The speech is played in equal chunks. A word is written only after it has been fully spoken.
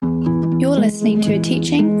You're listening to a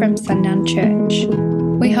teaching from Sundown Church.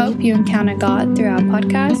 We hope you encounter God through our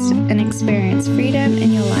podcast and experience freedom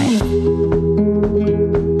in your life.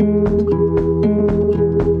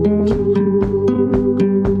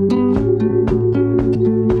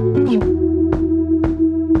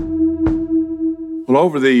 Well,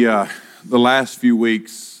 over the last few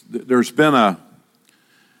weeks, there's been a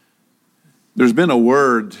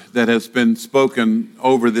word that has been spoken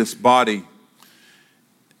over this body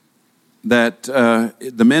that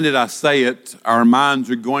the minute I say it, our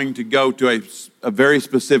minds are going to go to a very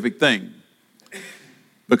specific thing,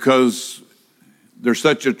 because there's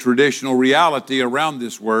such a traditional reality around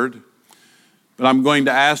this word. But I'm going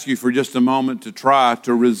to ask you for just a moment to try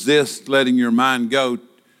to resist letting your mind go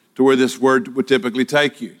to where this word would typically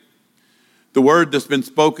take you. The word that's been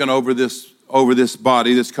spoken over this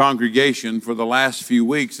body, this congregation, for the last few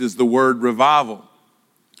weeks is the word revival.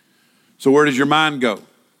 So where does your mind go?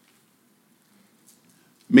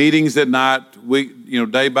 Meetings at night,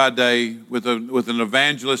 day by day, with an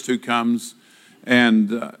evangelist who comes, and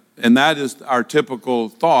that is our typical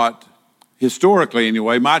thought, historically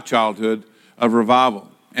anyway, my childhood, of revival.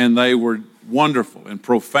 And they were wonderful and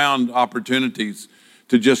profound opportunities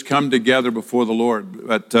to just come together before the Lord.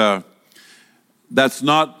 But that's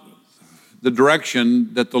not the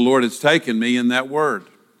direction that the Lord has taken me in that word.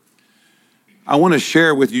 I want to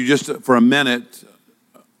share with you just for a minute.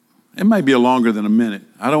 It may be longer than a minute.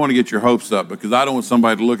 I don't want to get your hopes up, because I don't want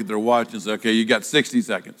somebody to look at their watch and say, okay, you got 60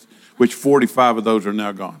 seconds, which 45 of those are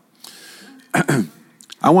now gone.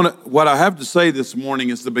 What I have to say this morning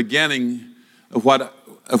is the beginning of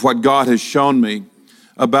what God has shown me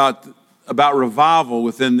about revival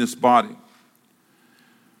within this body.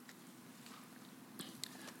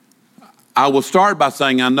 I will start by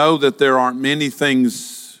saying I know that there aren't many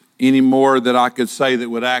things anymore that I could say that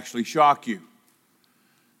would actually shock you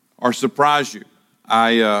or surprise you.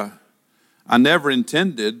 I never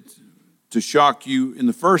intended to shock you in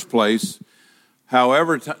the first place.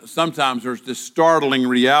 However, sometimes there's this startling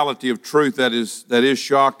reality of truth that is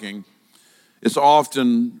shocking. It's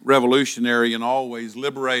often revolutionary and always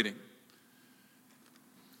liberating.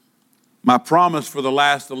 My promise for the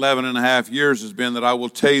last 11 and a half years has been that I will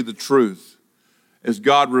tell you the truth as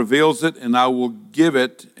God reveals it, and I will give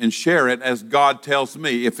it and share it as God tells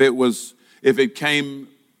me. If it came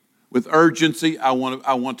with urgency, I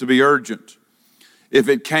want to be urgent. If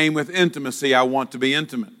it came with intimacy, I want to be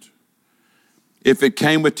intimate. If it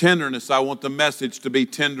came with tenderness, I want the message to be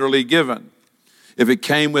tenderly given. If it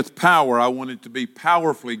came with power, I want it to be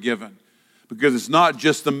powerfully given. Because it's not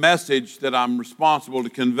just the message that I'm responsible to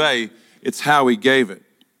convey, it's how He gave it.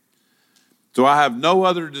 So I have no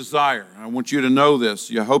other desire, I want you to know this,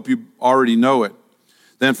 I hope you already know it,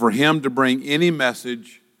 than for Him to bring any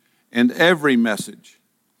message and every message.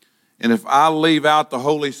 And if I leave out the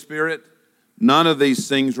Holy Spirit, none of these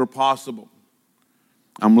things were possible.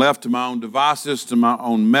 I'm left to my own devices, to my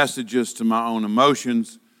own messages, to my own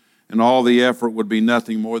emotions, and all the effort would be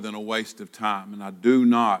nothing more than a waste of time. And I do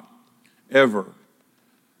not ever,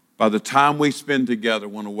 by the time we spend together,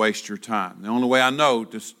 want to waste your time. The only way I know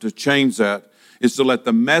to change that is to let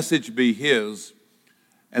the message be His,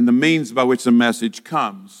 and the means by which the message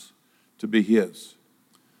comes to be His.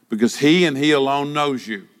 Because He and He alone knows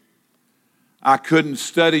you. I couldn't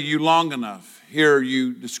study you long enough, hear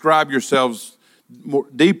you describe yourselves more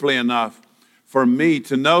deeply enough for me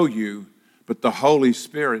to know you, but the Holy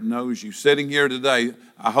Spirit knows you. Sitting here today,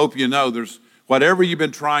 I hope you know there's whatever you've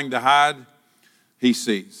been trying to hide, He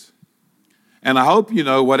sees. And I hope you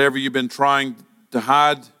know whatever you've been trying to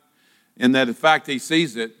hide, in that in fact He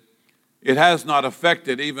sees it. It has not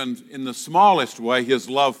affected, even in the smallest way, His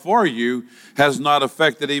love for you has not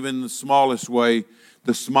affected even in the smallest way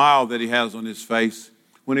the smile that He has on His face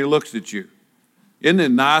when He looks at you. Isn't it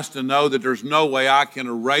nice to know that there's no way I can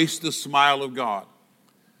erase the smile of God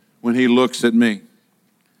when He looks at me?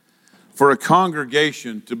 For a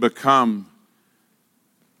congregation to become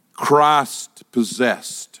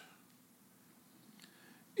Christ-possessed,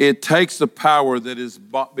 it takes a power that is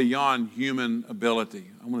beyond human ability.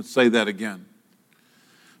 I'm going to say that again.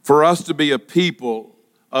 For us to be a people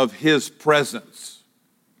of His presence,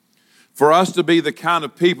 for us to be the kind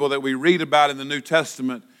of people that we read about in the New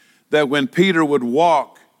Testament, that when Peter would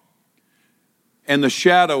walk and the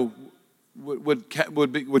shadow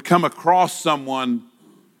would come across someone,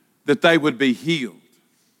 that they would be healed.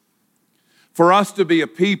 For us to be a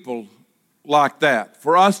people like that,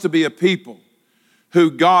 for us to be a people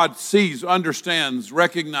who God sees, understands,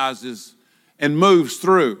 recognizes, and moves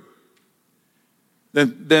through,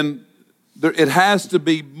 then it has to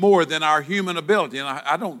be more than our human ability. And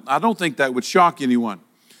I don't think that would shock anyone.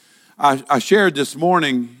 I shared this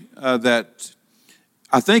morning that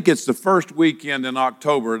I think it's the first weekend in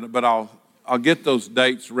October, but I'll get those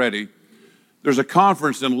dates ready. There's a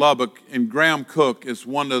conference in Lubbock, and Graham Cook is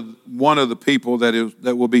one of the people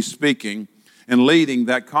that will be speaking and leading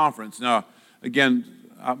that conference. Now, again,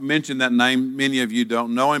 I mentioned that name. Many of you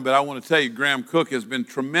don't know him, but I want to tell you, Graham Cook has been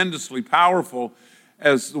tremendously powerful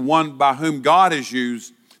as the one by whom God has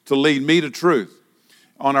used to lead me to truth.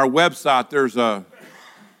 On our website, there's a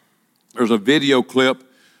video clip.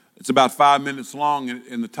 It's about 5 minutes long,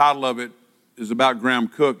 and the title of it is about Graham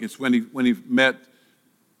Cook. It's when he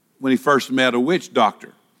first met a witch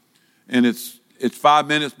doctor, and it's 5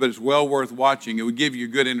 minutes, but it's well worth watching. It would give you a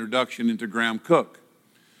good introduction into Graham Cook.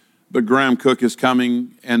 But Graham Cook is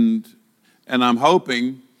coming, and I'm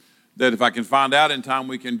hoping that if I can find out in time,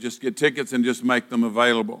 we can just get tickets and just make them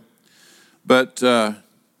available. But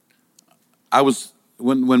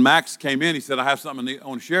when Max came in, he said, "I have something I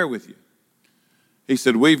want to share with you." He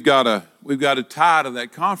said, "We've got a tie to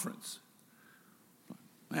that conference."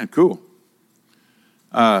 Man, cool.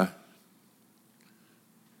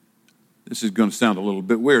 This is going to sound a little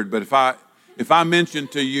bit weird, but if I mention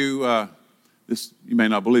to you this, you may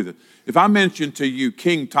not believe it. If I mention to you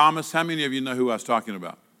King Thomas, how many of you know who I was talking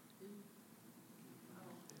about?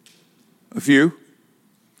 A few.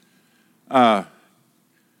 A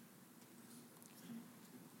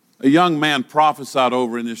young man prophesied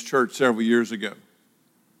over in this church several years ago.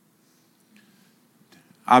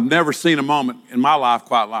 I've never seen a moment in my life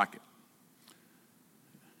quite like it.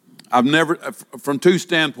 I've never, from two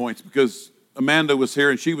standpoints, because Amanda was here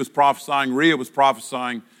and she was prophesying, Rhea was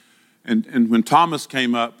prophesying, and when Thomas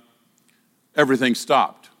came up, everything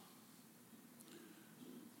stopped.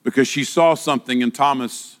 Because she saw something in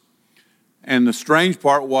Thomas, and the strange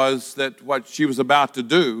part was that what she was about to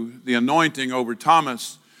do, the anointing over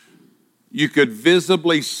Thomas, you could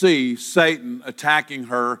visibly see Satan attacking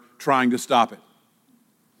her, trying to stop it.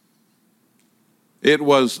 It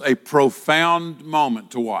was a profound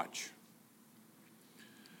moment to watch.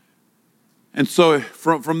 And so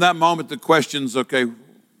from that moment, the question's, okay,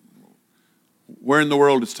 where in the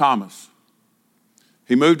world is Thomas?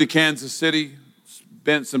 He moved to Kansas City,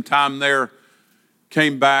 spent some time there,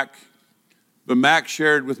 came back. But Max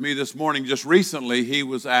shared with me this morning, just recently, he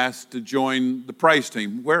was asked to join the praise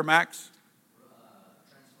team. Where, Max?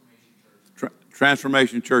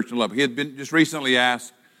 Transformation Church in Lubbock. He had been just recently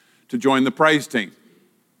asked to join the praise team.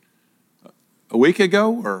 A week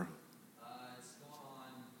ago, or? It's going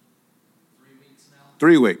on 3 weeks now.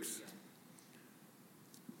 3 weeks.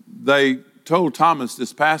 They told Thomas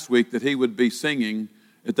this past week that he would be singing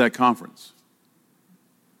at that conference.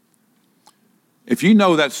 If you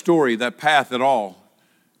know that story, that path at all,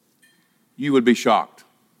 you would be shocked.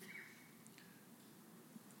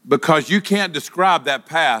 Because you can't describe that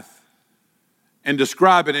path and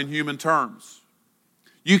describe it in human terms.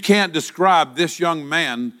 You can't describe this young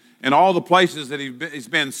man and all the places that he's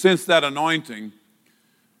been since that anointing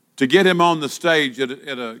to get him on the stage at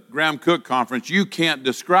a Graham Cook conference. You can't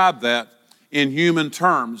describe that in human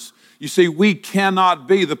terms. You see, we cannot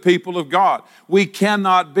be the people of God. We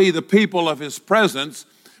cannot be the people of His presence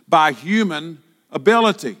by human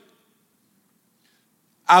ability.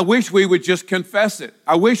 I wish we would just confess it.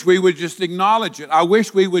 I wish we would just acknowledge it. I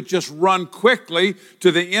wish we would just run quickly to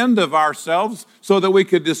the end of ourselves so that we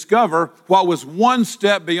could discover what was one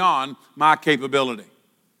step beyond my capability.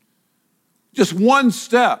 Just one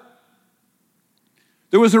step.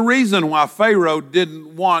 There was a reason why Pharaoh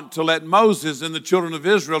didn't want to let Moses and the children of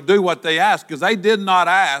Israel do what they asked, because they did not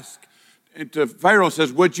ask. And Pharaoh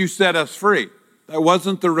says, "Would you set us free?" That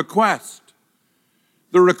wasn't the request.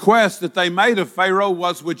 The request that they made of Pharaoh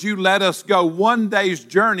was, "Would you let us go 1 day's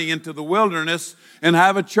journey into the wilderness and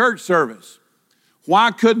have a church service?"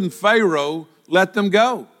 Why couldn't Pharaoh let them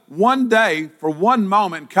go 1 day for 1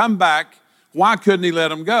 moment and come back? Why couldn't he let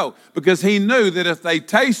them go? Because he knew that if they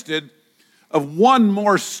tasted of one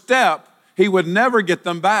more step, he would never get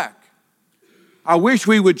them back. I wish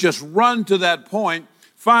we would just run to that point,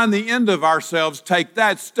 find the end of ourselves, take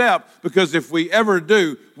that step, because if we ever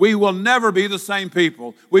do, we will never be the same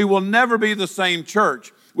people. We will never be the same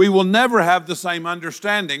church. We will never have the same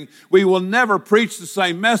understanding. We will never preach the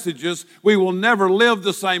same messages. We will never live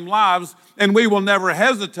the same lives. And we will never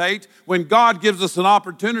hesitate when God gives us an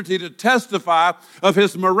opportunity to testify of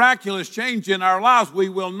His miraculous change in our lives. We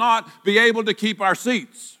will not be able to keep our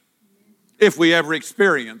seats if we ever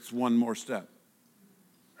experience one more step.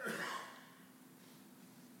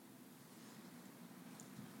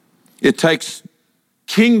 It takes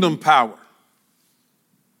kingdom power.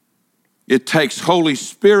 It takes Holy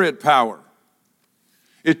Spirit power.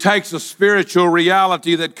 It takes a spiritual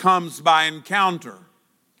reality that comes by encounter.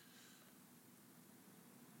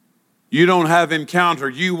 You don't have encounter,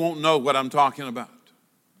 you won't know what I'm talking about.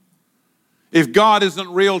 If God isn't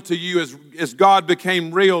real to you as God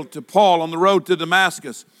became real to Paul on the road to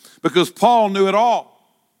Damascus, because Paul knew it all.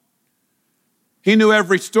 He knew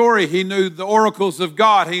every story. He knew the oracles of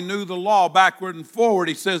God. He knew the law backward and forward.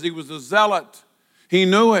 He says he was a zealot. He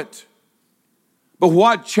knew it. But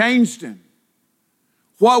what changed him?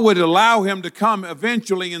 What would allow him to come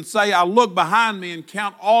eventually and say, I'll look behind me and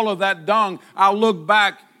count all of that dung. I'll look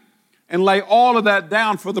back and lay all of that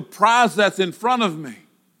down for the prize that's in front of me.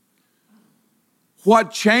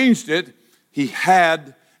 What changed it? He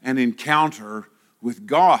had an encounter with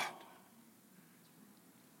God.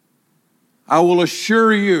 I will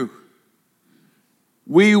assure you,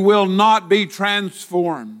 we will not be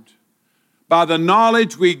transformed by the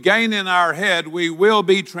knowledge we gain in our head. We will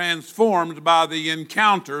be transformed by the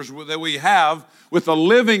encounters that we have with a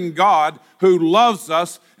living God who loves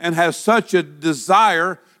us and has such a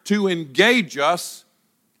desire to engage us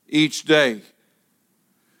each day.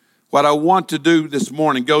 What I want to do this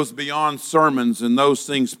morning goes beyond sermons and those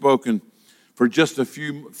things spoken for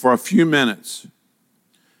a few minutes.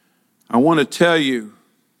 I want to tell you,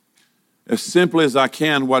 as simply as I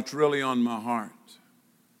can, what's really on my heart.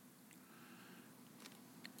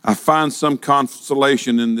 I find some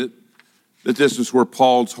consolation in that this is where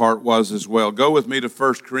Paul's heart was as well. Go with me to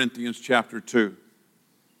 1 Corinthians chapter 2.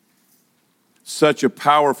 Such a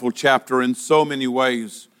powerful chapter in so many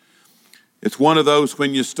ways. It's one of those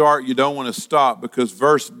when you start, you don't want to stop, because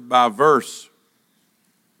verse by verse,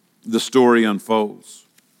 the story unfolds.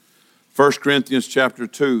 1 Corinthians chapter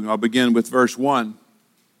 2, I'll begin with verse 1.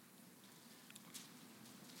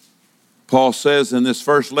 Paul says in this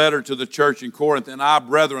first letter to the church in Corinth, and I,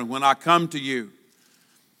 brethren, when I come to you,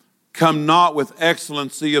 come not with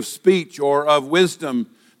excellency of speech or of wisdom,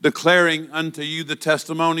 declaring unto you the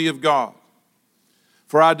testimony of God.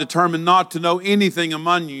 For I determined not to know anything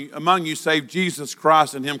among you save Jesus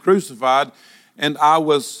Christ and him crucified, and I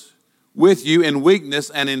was with you in weakness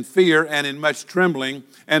and in fear and in much trembling,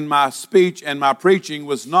 and my speech and my preaching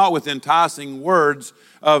was not with enticing words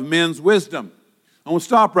of men's wisdom. I want to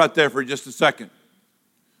stop right there for just a second.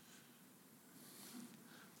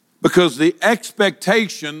 Because the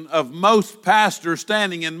expectation of most pastors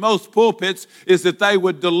standing in most pulpits is that they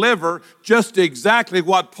would deliver just exactly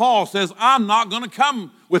what Paul says. I'm not going to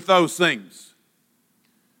come with those things.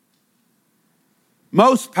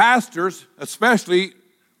 Most pastors, especially,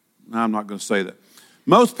 no, I'm not going to say that.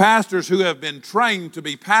 Most pastors who have been trained to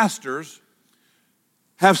be pastors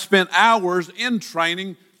have spent hours in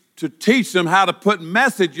training to teach them how to put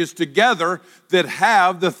messages together that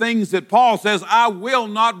have the things that Paul says, I will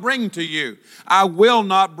not bring to you. I will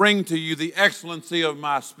not bring to you the excellency of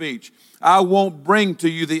my speech. I won't bring to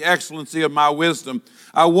you the excellency of my wisdom.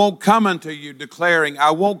 I won't come unto you declaring.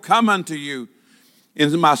 I won't come unto you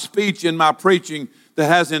in my speech, in my preaching that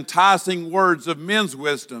has enticing words of men's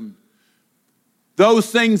wisdom.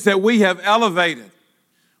 Those things that we have elevated.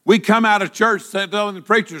 We come out of church telling the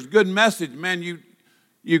preachers, good message, man,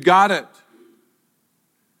 you got it.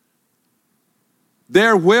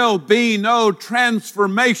 There will be no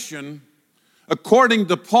transformation, according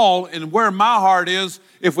to Paul, and where my heart is,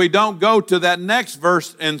 if we don't go to that next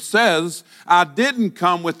verse and says, I didn't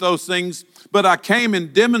come with those things, but I came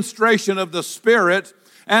in demonstration of the Spirit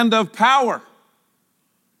and of power.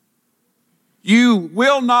 You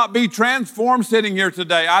will not be transformed sitting here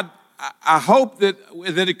today. I hope that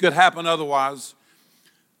it could happen otherwise.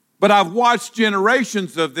 But I've watched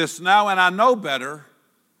generations of this now, and I know better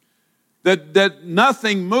that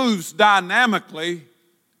nothing moves dynamically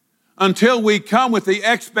until we come with the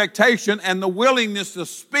expectation and the willingness to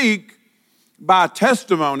speak by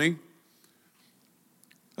testimony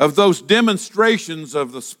of those demonstrations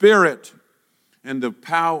of the Spirit and of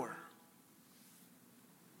power.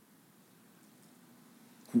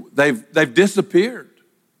 They've disappeared.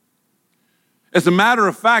 As a matter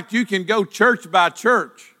of fact, you can go church by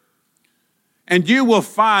church and you will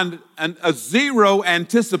find a zero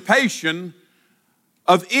anticipation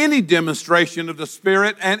of any demonstration of the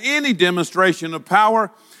Spirit and any demonstration of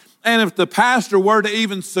power. And if the pastor were to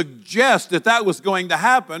even suggest that was going to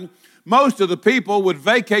happen, most of the people would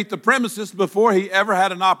vacate the premises before he ever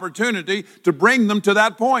had an opportunity to bring them to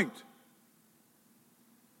that point.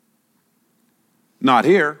 Not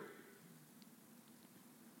here.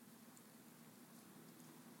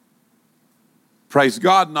 Praise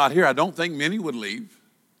God, not here. I don't think many would leave.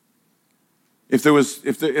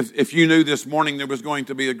 If you knew this morning there was going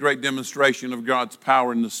to be a great demonstration of God's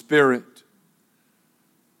power in the Spirit.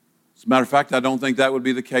 As a matter of fact, I don't think that would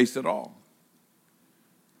be the case at all.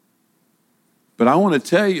 But I want to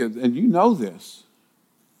tell you, and you know this,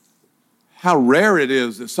 how rare it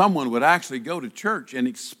is that someone would actually go to church and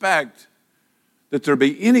expect that there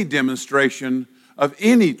be any demonstration of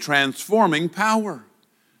any transforming power.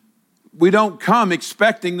 We don't come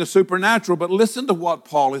expecting the supernatural, but listen to what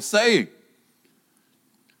Paul is saying.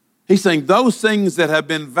 He's saying those things that have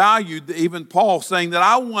been valued, even Paul saying that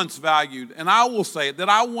I once valued, and I will say it, that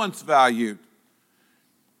I once valued.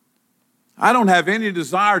 I don't have any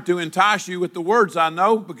desire to entice you with the words I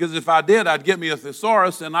know, because if I did, I'd get me a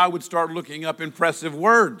thesaurus and I would start looking up impressive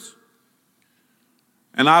words.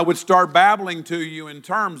 And I would start babbling to you in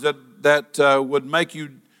terms that would make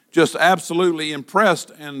you just absolutely impressed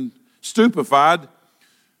and stupefied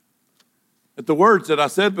at the words that I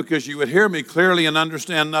said, because you would hear me clearly and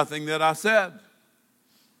understand nothing that I said.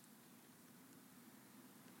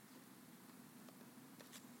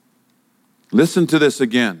 Listen to this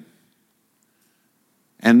again.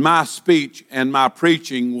 And my speech and my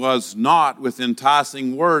preaching was not with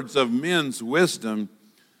enticing words of men's wisdom,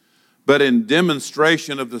 but in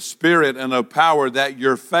demonstration of the Spirit and of power, that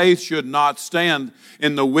your faith should not stand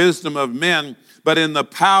in the wisdom of men, but in the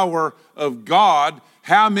power of God.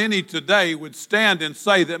 How many today would stand and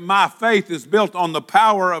say that my faith is built on the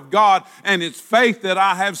power of God, and it's faith that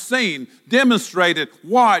I have seen, demonstrated,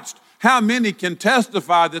 watched? How many can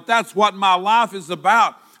testify that that's what my life is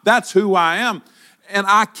about? That's who I am. And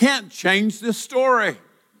I can't change this story.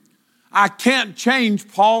 I can't change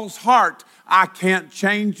Paul's heart. I can't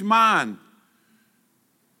change mine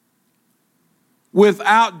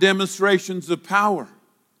without demonstrations of power.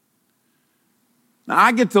 Now,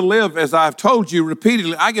 I get to live, as I've told you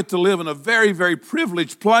repeatedly, I get to live in a very, very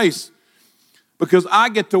privileged place because I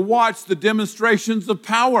get to watch the demonstrations of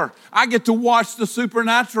power. I get to watch the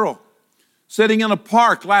supernatural. Sitting in a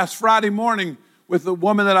park last Friday morning with a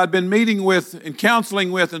woman that I'd been meeting with and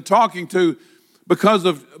counseling with and talking to because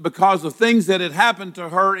of things that had happened to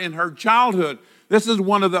her in her childhood. This is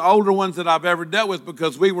one of the older ones that I've ever dealt with,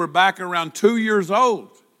 because we were back around 2 years old,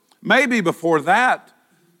 maybe before that,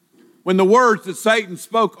 when the words that Satan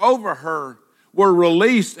spoke over her were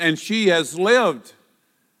released and she has lived.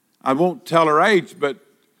 I won't tell her age, but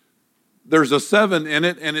there's a 7 in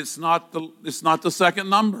it, and it's not the second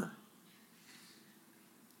number.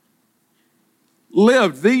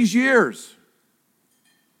 Lived these years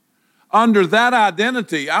under that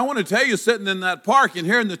identity. I want to tell you, sitting in that park and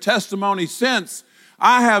hearing the testimony since,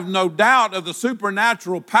 I have no doubt of the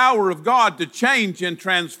supernatural power of God to change and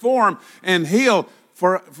transform and heal.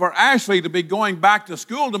 For Ashley to be going back to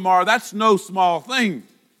school tomorrow, that's no small thing.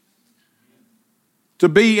 To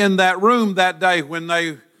be in that room that day when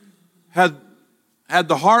they had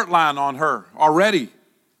the Heartline on her already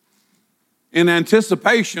in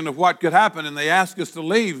anticipation of what could happen, and they asked us to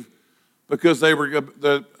leave because they were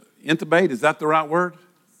intubate, is that the right word?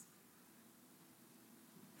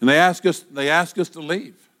 And they asked us to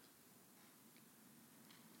leave.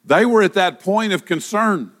 They were at that point of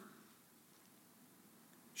concern.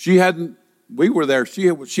 We were there,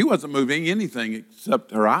 she wasn't moving anything except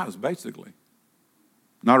her eyes, basically.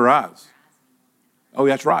 Not her eyes. Oh,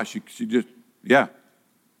 that's right, she just, yeah.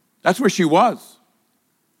 That's where she was.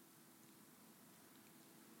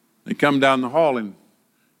 They come down the hall and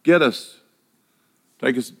get us,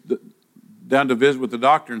 take us down to visit with the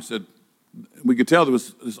doctor, and said, we could tell there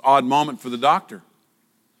was this odd moment for the doctor.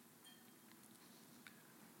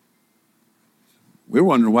 We were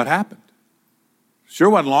wondering what happened. Sure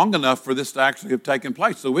wasn't long enough for this to actually have taken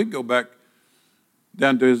place. So we go back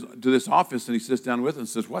down to this office, and he sits down with us and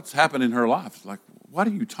says, what's happened in her life? It's like, what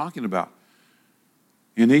are you talking about?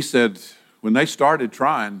 And he said, when they started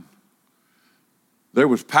trying, there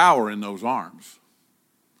was power in those arms.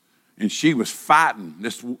 And she was fighting.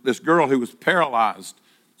 This girl who was paralyzed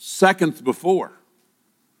seconds before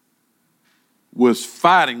was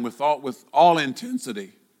fighting with all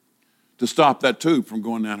intensity to stop that tube from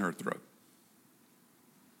going down her throat.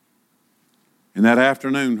 And that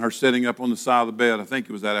afternoon, her sitting up on the side of the bed, I think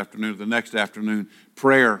it was that afternoon or the next afternoon,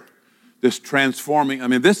 prayer, this transforming,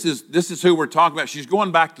 this is who we're talking about. She's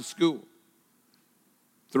going back to school.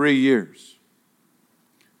 3 years.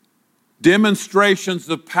 Demonstrations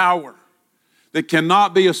of power that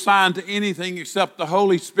cannot be assigned to anything except the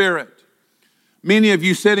Holy Spirit. Many of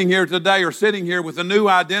you sitting here today are sitting here with a new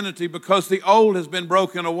identity because the old has been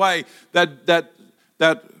broken away. That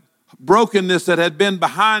brokenness that had been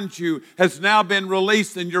behind you has now been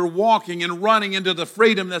released, and you're walking and running into the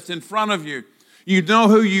freedom that's in front of you. You know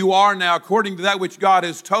who you are now according to that which God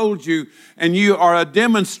has told you, and you are a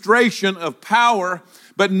demonstration of power.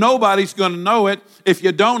 but nobody's going to know it if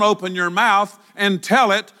you don't open your mouth and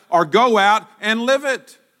tell it or go out and live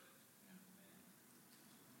it.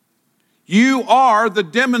 You are the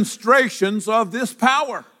demonstrations of this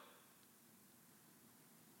power.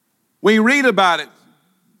 We read about it.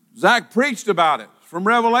 Zach preached about it from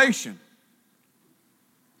Revelation.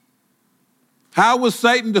 How was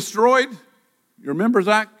Satan destroyed? You remember,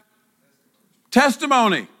 Zach?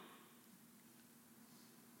 Testimony.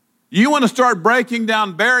 You want to start breaking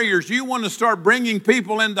down barriers. You want to start bringing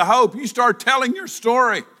people into hope. You start telling your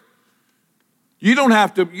story. You don't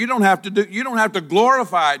have to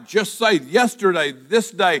glorify it. Just say, yesterday, this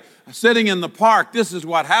day, sitting in the park, this is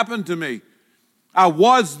what happened to me. I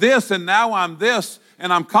was this and now I'm this.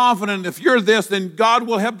 And I'm confident if you're this, then God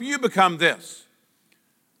will help you become this.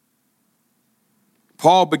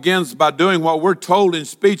 Paul begins by doing what we're told in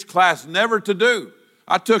speech class never to do.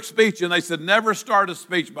 I took speech and they said never start a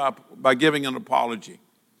speech by giving an apology.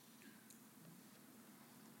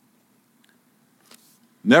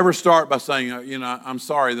 Never start by saying, I'm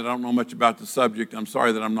sorry that I don't know much about the subject. I'm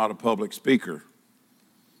sorry that I'm not a public speaker.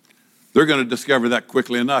 They're going to discover that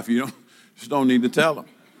quickly enough. You just don't need to tell them.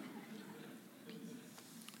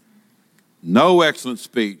 No excellent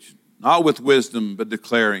speech, not with wisdom, but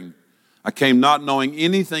declaring, I came not knowing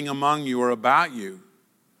anything among you or about you.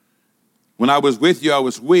 When I was with you, I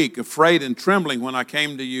was weak, afraid, and trembling. When I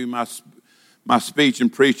came to you, my speech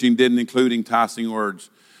and preaching didn't include enticing words.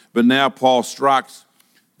 But now Paul strikes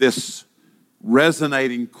this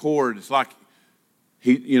resonating chord. It's like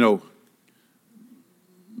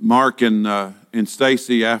Mark and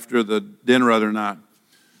Stacy after the dinner other night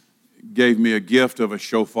gave me a gift of a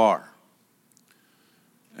shofar.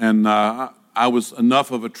 And I was enough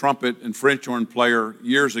of a trumpet and French horn player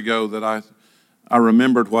years ago that I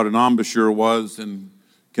remembered what an embouchure was and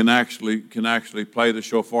can actually play the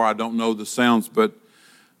shofar. I don't know the sounds, but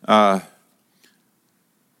that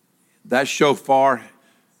shofar,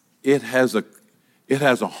 it has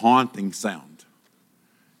a haunting sound.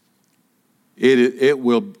 It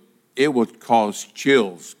will cause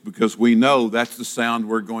chills because we know that's the sound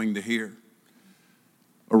we're going to hear.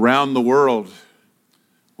 Around the world,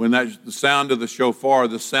 when that's the sound of the shofar,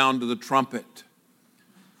 the sound of the trumpet,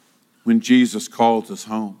 when Jesus calls us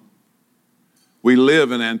home. We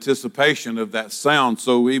live in anticipation of that sound,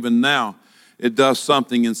 so even now it does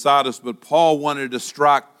something inside us. But Paul wanted to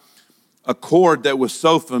strike a chord that was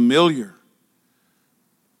so familiar,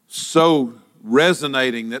 so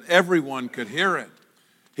resonating that everyone could hear it.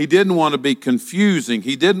 He didn't want to be confusing.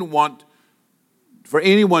 He didn't want for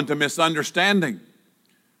anyone to misunderstand him.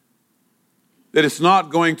 That it's not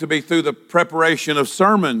going to be through the preparation of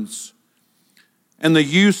sermons and the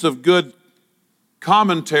use of good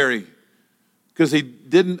commentary, because he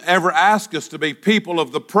didn't ever ask us to be people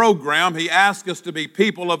of the program. He asked us to be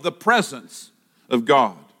people of the presence of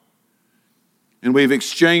God. And we've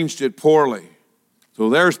exchanged it poorly. So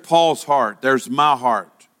there's Paul's heart. There's my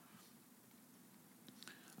heart.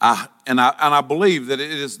 I believe that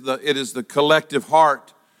it is the collective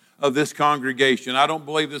heart of this congregation. I don't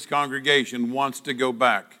believe this congregation wants to go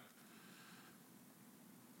back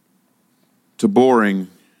to boring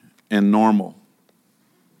and normal.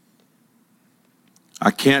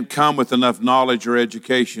 I can't come with enough knowledge or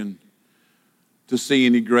education to see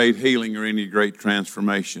any great healing or any great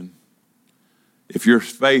transformation. If your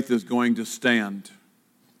faith is going to stand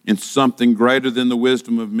in something greater than the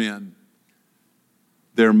wisdom of men,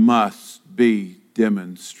 there must be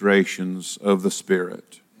demonstrations of the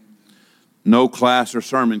Spirit. No class or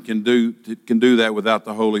sermon can do that without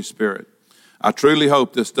the Holy Spirit. I truly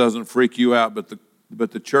hope this doesn't freak you out,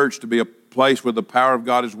 but the church, to be a place where the power of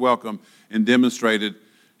God is welcome and demonstrated,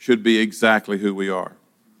 should be exactly who we are.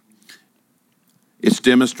 It's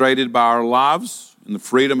demonstrated by our lives and the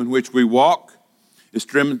freedom in which we walk.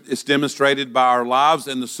 It's demonstrated by our lives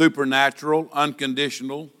and the supernatural,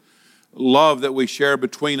 unconditional love that we share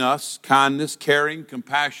between us, kindness, caring,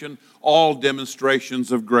 compassion, all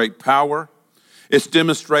demonstrations of great power. It's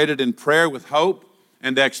demonstrated in prayer with hope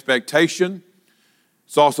and expectation.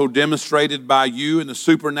 It's also demonstrated by you in the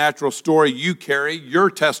supernatural story you carry, your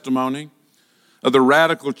testimony of the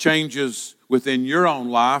radical changes within your own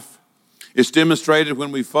life. It's demonstrated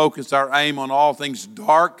when we focus our aim on all things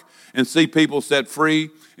dark and see people set free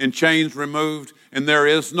and chains removed. And there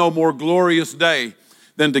is no more glorious day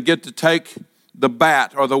than to get to take the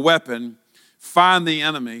bat or the weapon, find the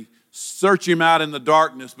enemy, search him out in the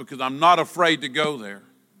darkness, because I'm not afraid to go there.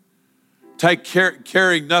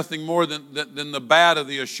 carrying nothing more than the bat of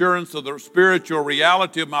the assurance of the spiritual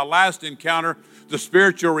reality of my last encounter, the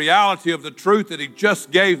spiritual reality of the truth that he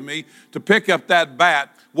just gave me, to pick up that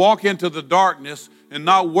bat, walk into the darkness, and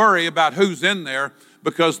not worry about who's in there,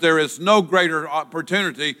 because there is no greater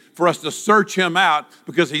opportunity for us to search him out,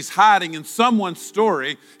 because he's hiding in someone's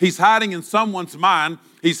story, he's hiding in someone's mind,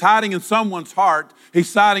 he's hiding in someone's heart,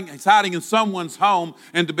 he's hiding in someone's home,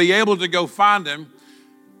 and to be able to go find him.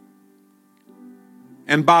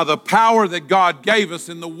 And by the power that God gave us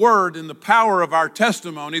in the Word, in the power of our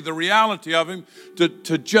testimony, the reality of him,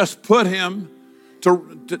 to just put him, I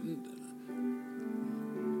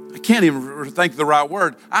can't even think of the right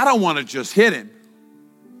word. I don't want to just hit him.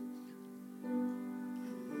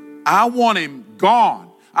 I want him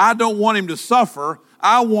gone. I don't want him to suffer.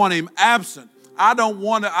 I want him absent. I don't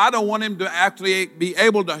want him to actually be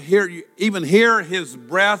able to hear his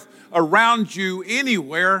breath around you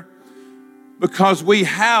anywhere, because we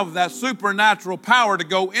have that supernatural power to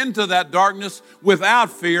go into that darkness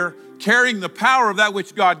without fear, carrying the power of that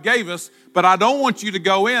which God gave us. But I don't want you to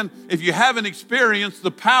go in if you haven't experienced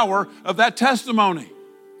the power of that testimony.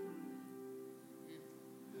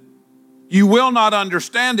 You will not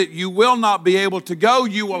understand it. You will not be able to go.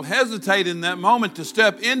 You will hesitate in that moment to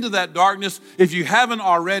step into that darkness if you haven't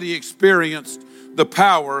already experienced the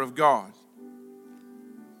power of God.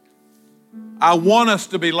 I want us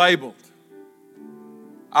to be labeled.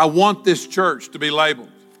 I want this church to be labeled.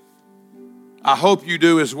 I hope you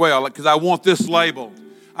do as well, because I want this labeled.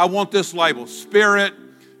 I want this label,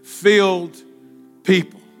 Spirit-filled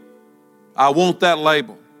people. I want that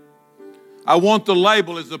label. I want the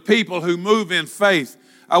label as the people who move in faith.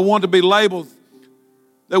 I want to be labeled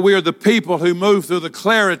that we are the people who move through the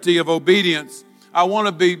clarity of obedience. I want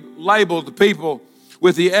to be labeled the people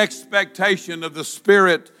with the expectation of the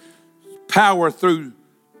Spirit power through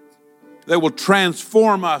that will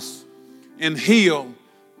transform us and heal.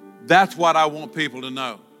 That's what I want people to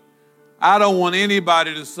know. I don't want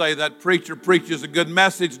anybody to say that preacher preaches a good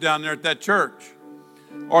message down there at that church,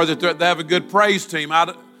 or that they have a good praise team.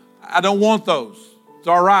 I don't want those. It's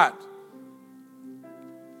all right.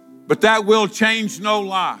 But that will change no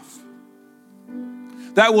life.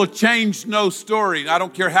 That will change no story. I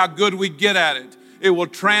don't care how good we get at it. It will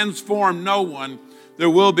transform no one. There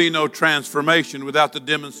will be no transformation without the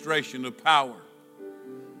demonstration of power,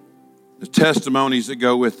 the testimonies that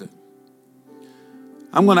go with it.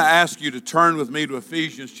 I'm going to ask you to turn with me to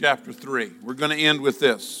Ephesians chapter 3. We're going to end with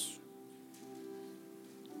this.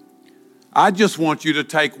 I just want you to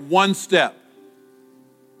take one step.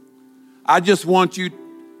 I just want you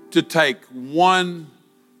to take one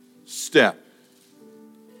step.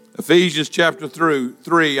 Ephesians chapter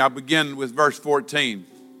 3, I'll begin with verse 14.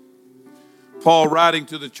 Paul, writing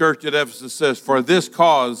to the church at Ephesus, says, "For this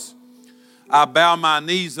cause I bow my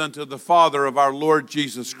knees unto the Father of our Lord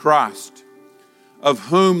Jesus Christ, of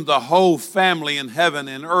whom the whole family in heaven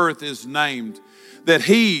and earth is named, that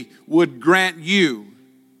he would grant you,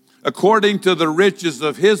 according to the riches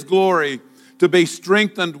of his glory, to be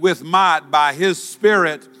strengthened with might by his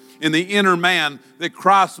Spirit in the inner man, that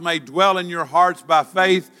Christ may dwell in your hearts by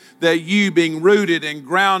faith, that you, being rooted and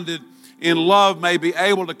grounded in love, may be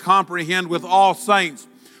able to comprehend with all saints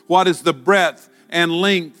what is the breadth and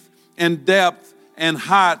length and depth and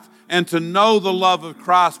height, and to know the love of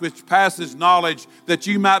Christ which passes knowledge, that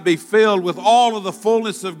you might be filled with all of the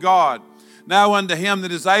fullness of God. Now unto him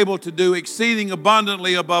that is able to do exceeding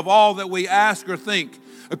abundantly above all that we ask or think,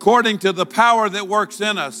 according to the power that works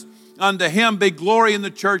in us, unto him be glory in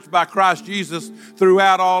the church by Christ Jesus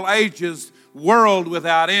throughout all ages, world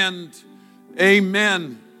without end.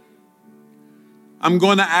 Amen." I'm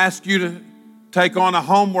going to ask you to take on a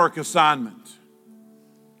homework assignment.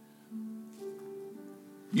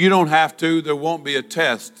 You don't have to. There won't be a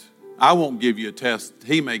test. I won't give you a test.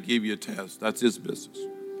 He may give you a test. That's his business.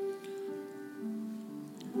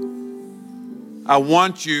 I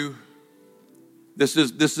want you, this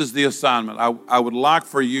is the assignment. I'd like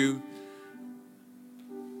for you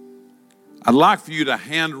to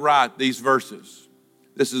handwrite these verses.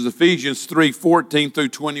 This is Ephesians 3:14 through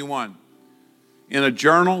 21. In a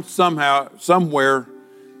journal somewhere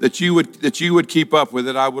that you would keep up with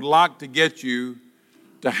it. I would like to get you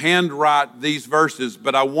to handwrite these verses,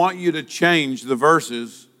 but I want you to change the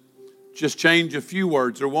verses. Just change a few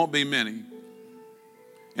words. There won't be many.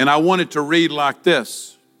 And I want it to read like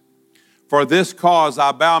this. "For this cause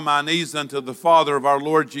I bow my knees unto the Father of our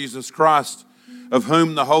Lord Jesus Christ, of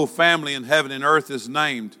whom the whole family in heaven and earth is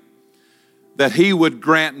named, that he would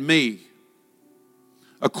grant me,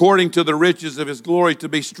 according to the riches of his glory, to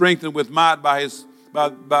be strengthened with might by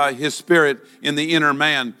his Spirit in the inner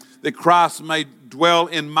man, that Christ may dwell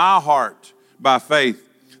in my heart by faith,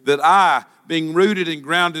 that I, being rooted and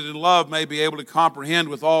grounded in love, may be able to comprehend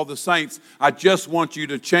with all the saints. I just want you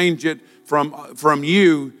to change it from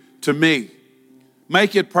you to me.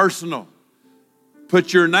 Make it personal.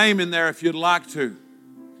 Put your name in there if you'd like to.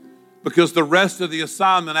 Because the rest of the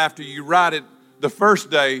assignment, after you write it the first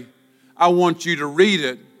day, I want you to read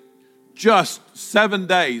it just 7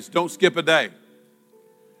 days. Don't skip a day.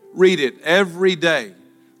 Read it every day.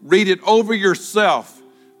 Read it over yourself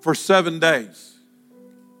for 7 days.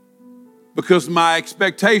 Because my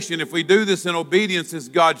expectation, if we do this in obedience, as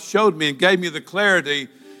God showed me and gave me the clarity,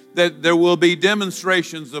 that there will be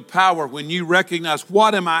demonstrations of power when you recognize,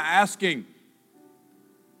 what am I asking?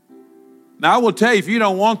 Now, I will tell you, if you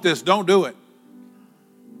don't want this, don't do it.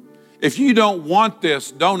 If you don't want this,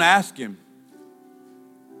 don't ask Him.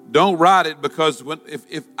 Don't write it, because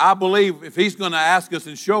if I believe if He's going to ask us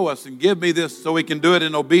and show us and give me this so we can do it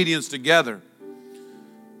in obedience together,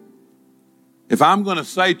 if I'm going to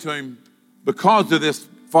say to Him, because of this,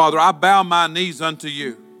 Father, I bow my knees unto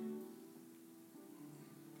you,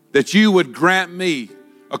 that you would grant me,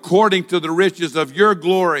 according to the riches of your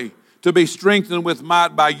glory, to be strengthened with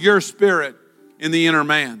might by your Spirit in the inner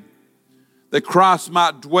man, that Christ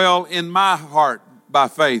might dwell in my heart by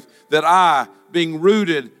faith, that I, being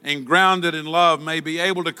rooted and grounded in love, may be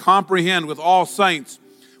able to comprehend with all saints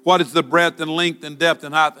what is the breadth and length and depth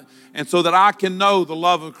and height, and so that I can know the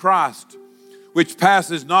love of Christ, which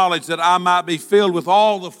passes knowledge, that I might be filled with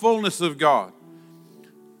all the fullness of God.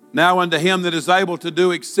 Now unto Him that is able to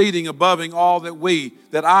do exceeding above all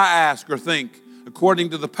that I ask or think, according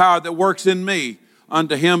to the power that works in me,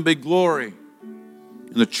 unto Him be glory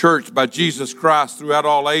in the church by Jesus Christ throughout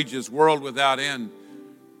all ages, world without end.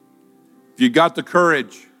 If you got the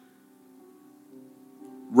courage,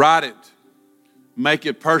 write it, make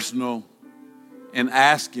it personal, and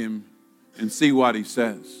ask Him and see what He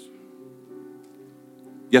says.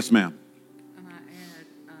 Yes, ma'am. And I add,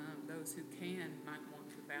 those who can might want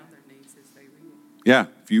to bow their knees as they read. Yeah,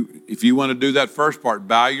 if you want to do that first part,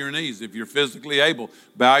 bow your knees. If you're physically able,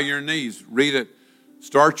 bow your knees, read it,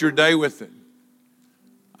 start your day with it.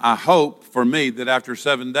 I hope for me that after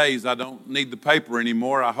 7 days, I don't need the paper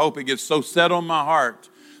anymore. I hope it gets so set on my heart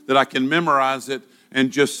that I can memorize it and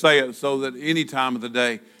just say it, so that any time of the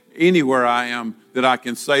day, anywhere I am, that I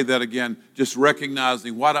can say that again, just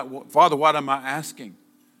recognizing, Father, what am I asking?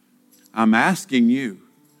 I'm asking you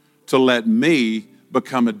to let me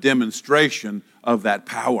become a demonstration of that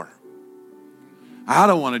power. I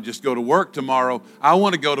don't want to just go to work tomorrow. I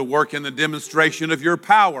want to go to work in the demonstration of your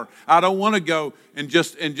power. I don't want to go and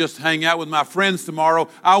just hang out with my friends tomorrow.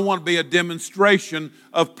 I want to be a demonstration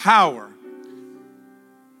of power.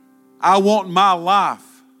 I want my life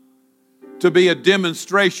to be a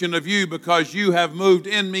demonstration of you, because you have moved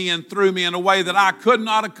in me and through me in a way that I could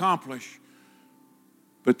not accomplish,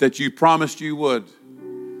 but that you promised you would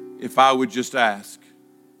if I would just ask.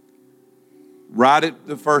 Write it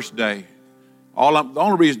the first day. The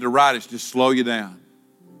only reason to write is just slow you down.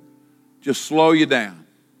 Just slow you down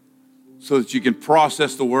so that you can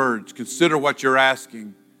process the words, consider what you're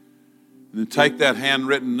asking, and then take that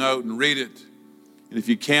handwritten note and read it. And if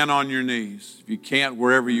you can, on your knees. If you can't,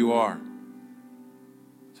 wherever you are,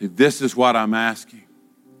 say, this is what I'm asking.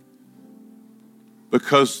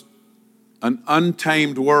 Because an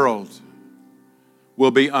untamed world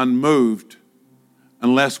will be unmoved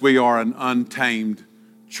unless we are an untamed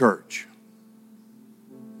church.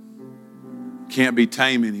 Can't be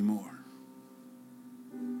tame anymore.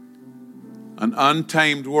 An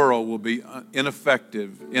untamed world will be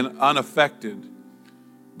unaffected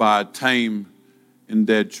by a tame and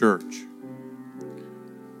dead church.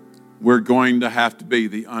 We're going to have to be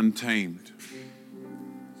the untamed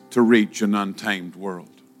to reach an untamed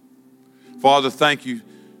world. Father, thank you.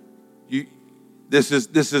 This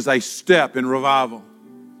is a step in revival.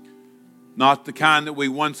 Not the kind that we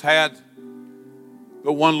once had,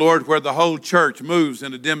 but one, Lord, where the whole church moves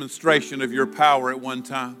in a demonstration of your power at one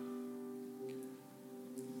time.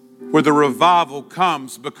 Where the revival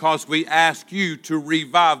comes because we ask you to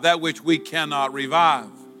revive that which we cannot revive.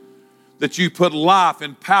 That you put life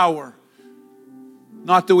and power.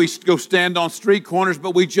 Not that we go stand on street corners,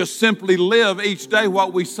 but we just simply live each day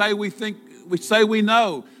what we say we think, we say we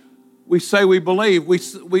know. We say we believe. We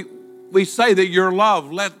say that you're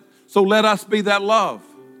love. So let us be that love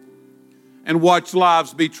and watch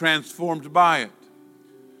lives be transformed by it.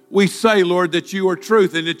 We say, Lord, that you are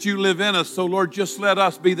truth and that you live in us. So, Lord, just let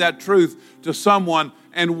us be that truth to someone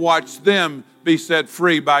and watch them be set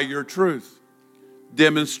free by your truth.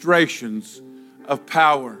 Demonstrations of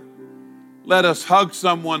power. Let us hug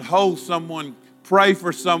someone, hold someone, pray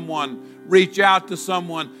for someone, reach out to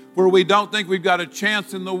someone where we don't think we've got a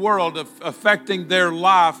chance in the world of affecting their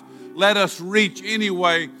life. Let us reach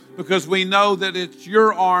anyway, because we know that it's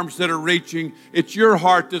your arms that are reaching. It's your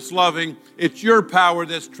heart that's loving. It's your power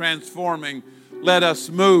that's transforming. Let us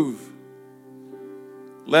move.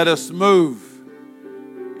 Let us move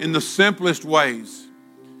in the simplest ways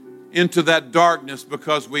into that darkness,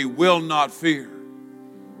 because we will not fear.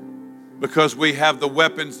 Because we have the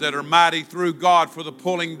weapons that are mighty through God for the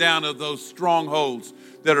pulling down of those strongholds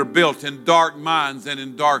that are built in dark minds and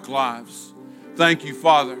in dark lives. Thank you,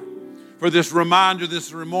 Father, for this reminder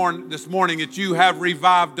this morning that you have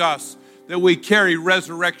revived us, that we carry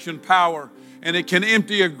resurrection power, and it can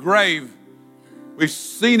empty a grave. We've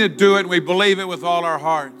seen it do it, and we believe it with all our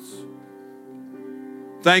hearts.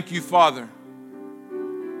 Thank you, Father,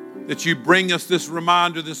 that you bring us this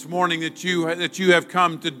reminder this morning that you have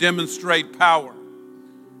come to demonstrate power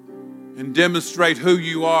and demonstrate who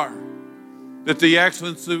you are, that the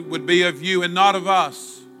excellence would be of you and not of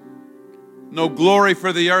us. No glory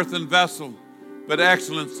for the earthen vessel, but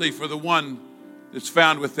excellency for the one that's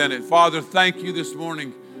found within it. Father, thank you this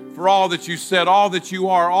morning for all that you said, all that you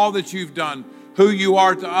are, all that you've done, who you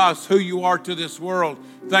are to us, who you are to this world.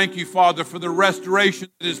 Thank you, Father, for the restoration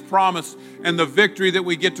that is promised and the victory that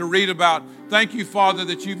we get to read about. Thank you, Father,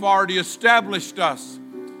 that you've already established us.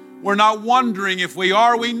 We're not wondering if we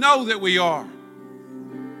are. We know that we are.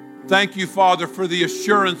 Thank you, Father, for the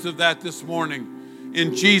assurance of that this morning.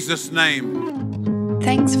 In Jesus' name.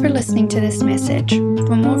 Thanks for listening to this message.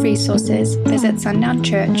 For more resources, visit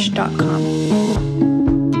sundownchurch.com.